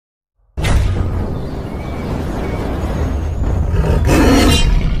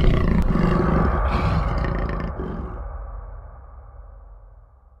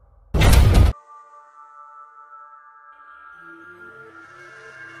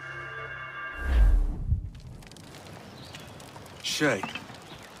Shay,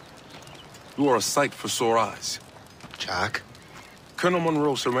 you are a sight for sore eyes. Jack? Colonel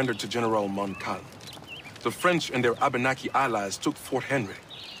Monroe surrendered to General Montcalm. The French and their Abenaki allies took Fort Henry.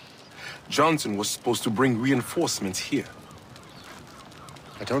 Johnson was supposed to bring reinforcements here.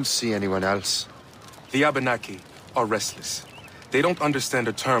 I don't see anyone else. The Abenaki are restless. They don't understand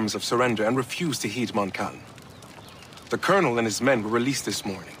the terms of surrender and refuse to heed Montcalm. The colonel and his men were released this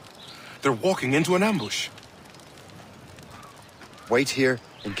morning. They're walking into an ambush. Wait here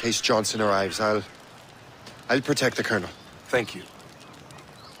in case Johnson arrives. I'll protect the colonel. Thank you.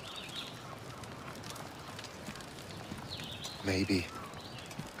 Maybe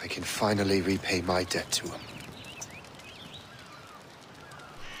I can finally repay my debt to him.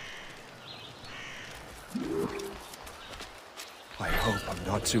 I hope I'm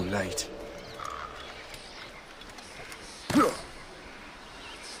not too late.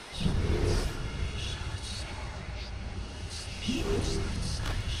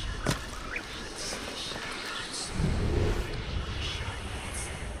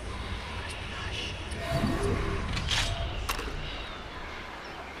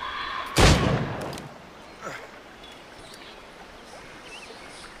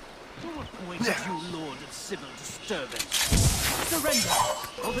 Wait, you lord of civil disturbance. Surrender!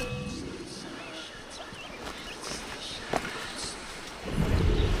 Or the...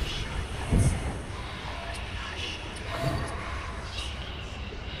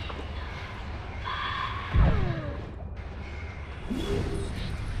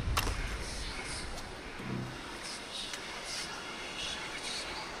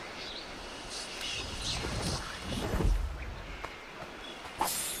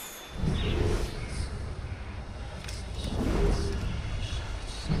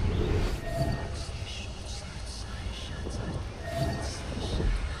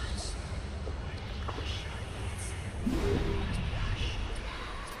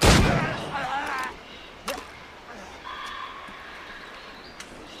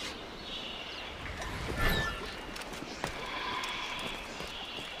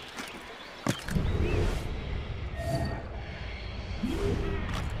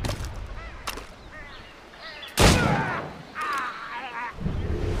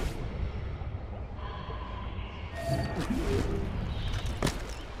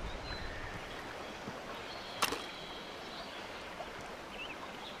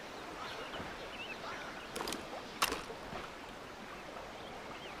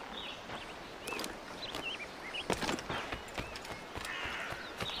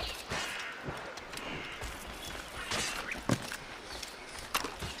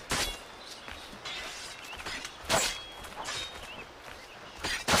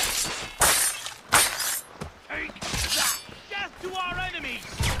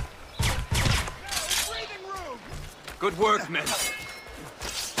 Good work, men.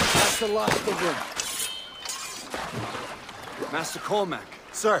 That's the last of them. Master Cormac.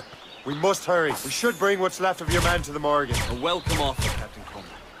 Sir, we must hurry. We should bring what's left of your men to the morgue. A welcome offer, Captain Cormac.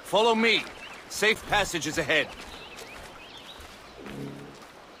 Follow me. Safe passage is ahead.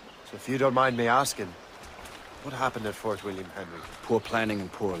 So if you don't mind me asking, what happened at Fort William Henry? Poor planning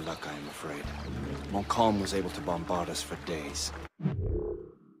and poor luck, I am afraid. Montcalm was able to bombard us for days.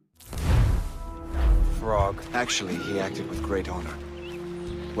 Frog. Actually, he acted with great honor.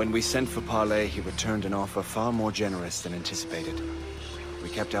 When we sent for parley, he returned an offer far more generous than anticipated. We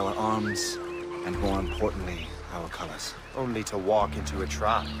kept our arms, and more importantly, our colors. Only to walk into a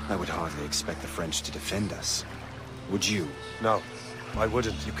trap. I would hardly expect the French to defend us. Would you? No, I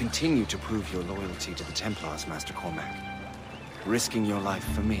wouldn't. You continue to prove your loyalty to the Templars, Master Cormac. Risking your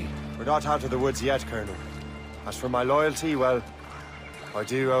life for me. We're not out of the woods yet, Colonel. As for my loyalty, well, I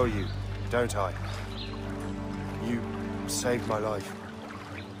do owe you, don't I? You saved my life.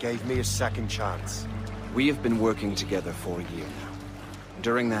 Gave me a second chance. We have been working together for a year now.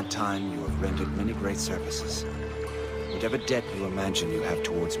 During that time, you have rendered many great services. Whatever debt you imagine you have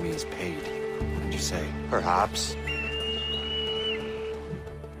towards me is paid, wouldn't you say? Perhaps.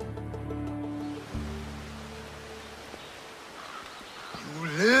 You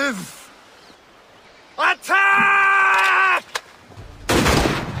live! Attack!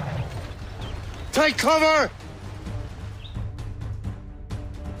 Take cover!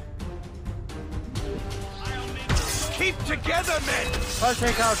 Keep together, men! I'll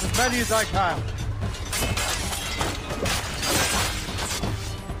take out as many as I can.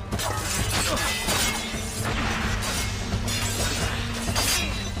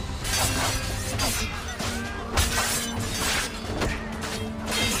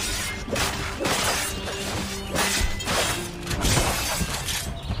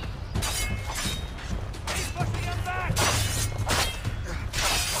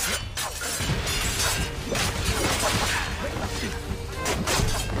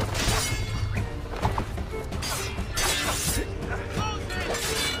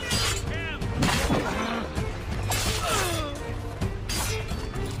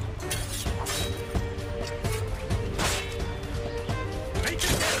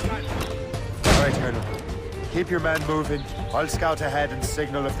 Keep your men moving. I'll scout ahead and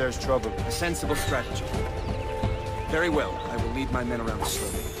signal if there's trouble. A sensible strategy. Very well. I will lead my men around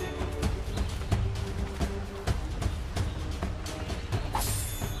slowly.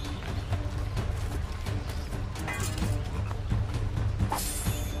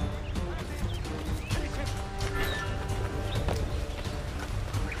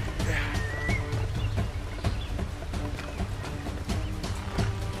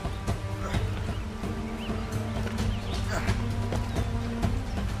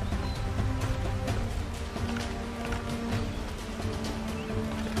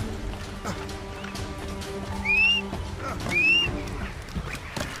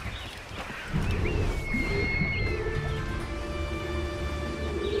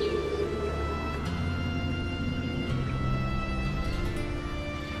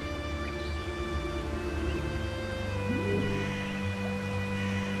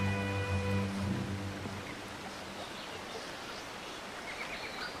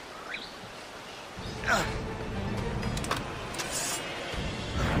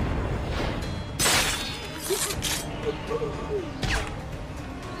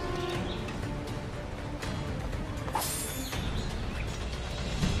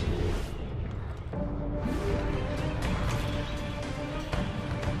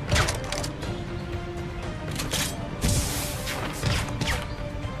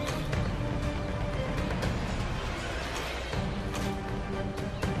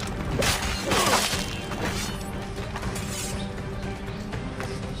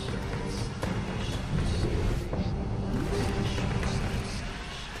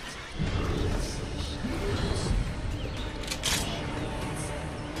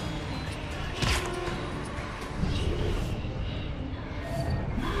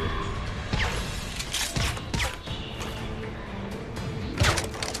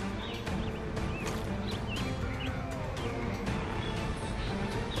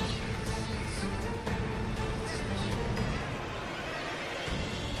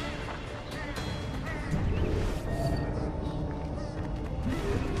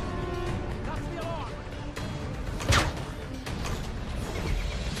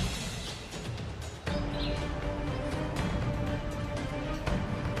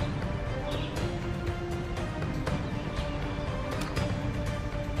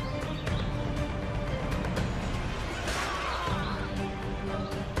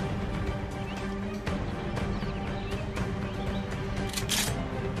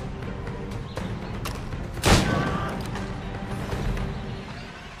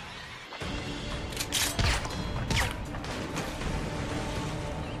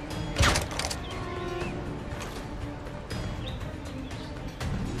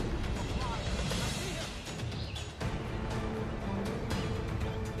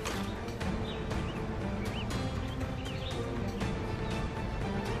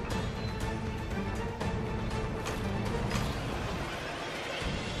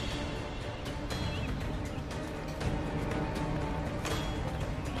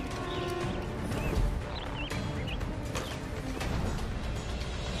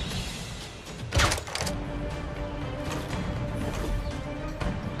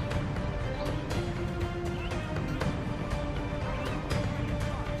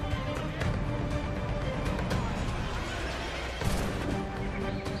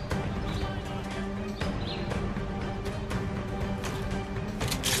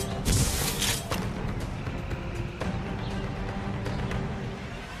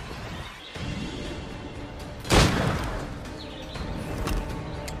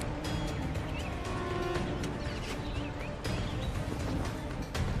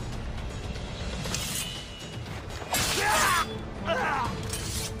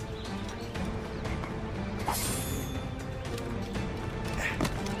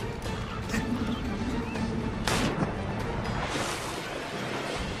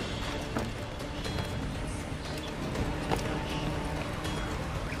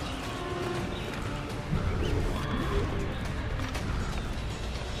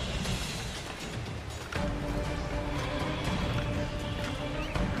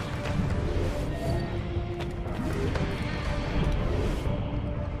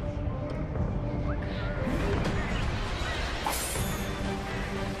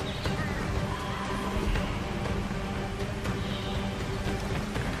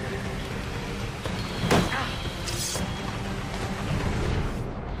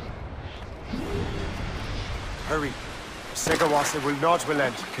 Hurry. Segawasa will not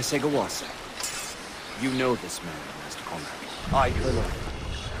relent. Kasegawasa. You know this man, Master Conrad. Aye, Colonel.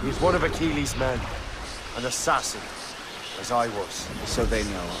 He is one of Achilles' men. An assassin, as I was. So they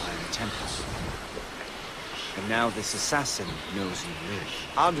know I am a Templar. And now this assassin knows you live.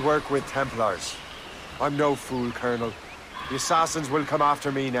 And work with Templars. I'm no fool, Colonel. The assassins will come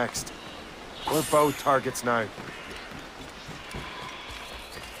after me next. We're both targets now.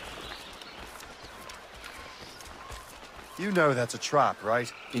 You know that's a trap,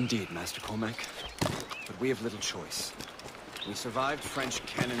 right? Indeed, Master Cormac. But we have little choice. We survived French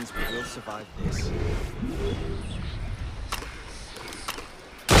cannons, we will survive this.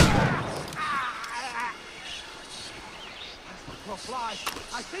 For fly.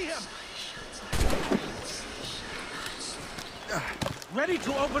 I see him. Ready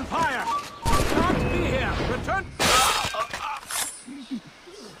to open fire. Can't be here. Return.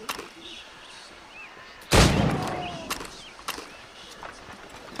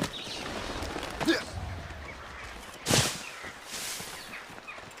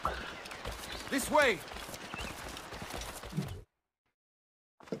 This way.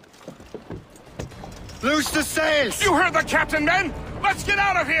 Loose the sails! You heard the captain, men! Let's get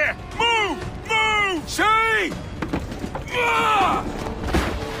out of here! Move! Move! Shay!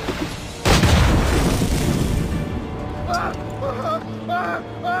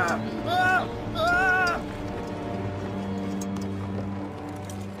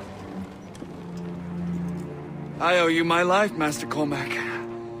 I owe you my life, Master Cormac.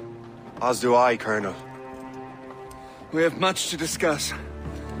 As do I, Colonel. We have much to discuss.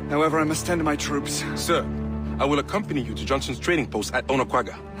 However, I must tend to my troops. Sir, I will accompany you to Johnson's trading post at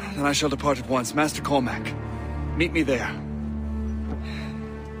Onoquaga. Then I shall depart at once. Master Cormac, meet me there.